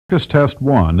Practice Test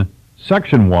 1,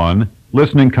 Section 1,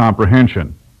 Listening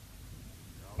Comprehension.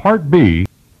 Part B,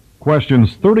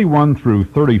 questions 31 through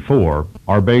 34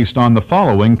 are based on the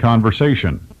following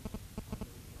conversation.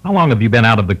 How long have you been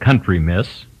out of the country,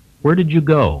 miss? Where did you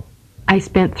go? I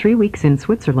spent 3 weeks in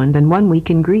Switzerland and 1 week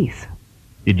in Greece.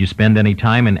 Did you spend any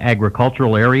time in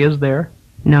agricultural areas there?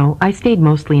 No, I stayed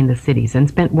mostly in the cities and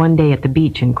spent 1 day at the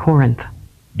beach in Corinth.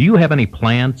 Do you have any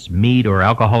plants, meat, or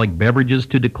alcoholic beverages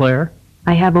to declare?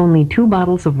 I have only 2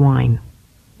 bottles of wine,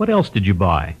 What else did you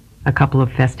buy? a couple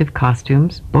of festive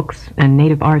costumes, books, and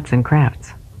native arts and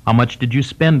crafts. How much did you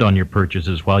spend on your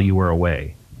purchases while you were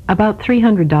away? About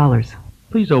 $300.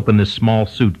 Please open this small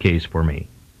suitcase for me.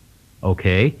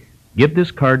 Okay, give this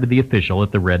card to the official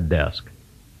at the red desk.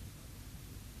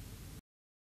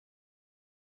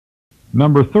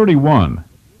 Number 31.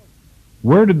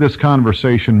 Where did this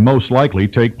conversation most likely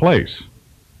take place?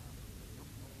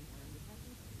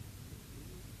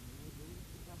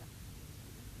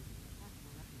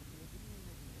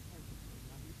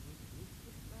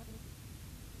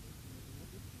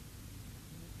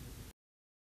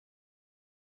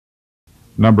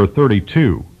 Number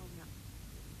 32.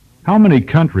 How many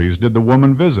countries did the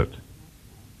woman visit?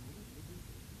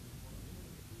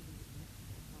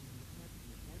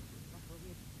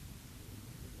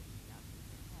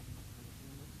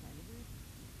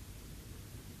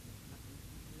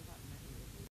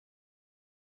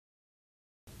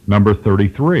 Number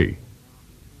 33.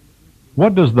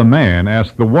 What does the man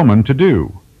ask the woman to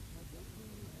do?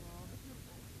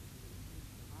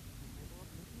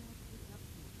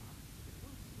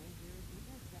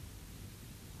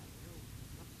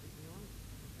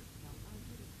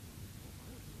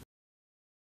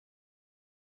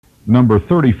 Number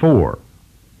 34.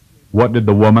 What did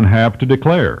the woman have to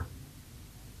declare?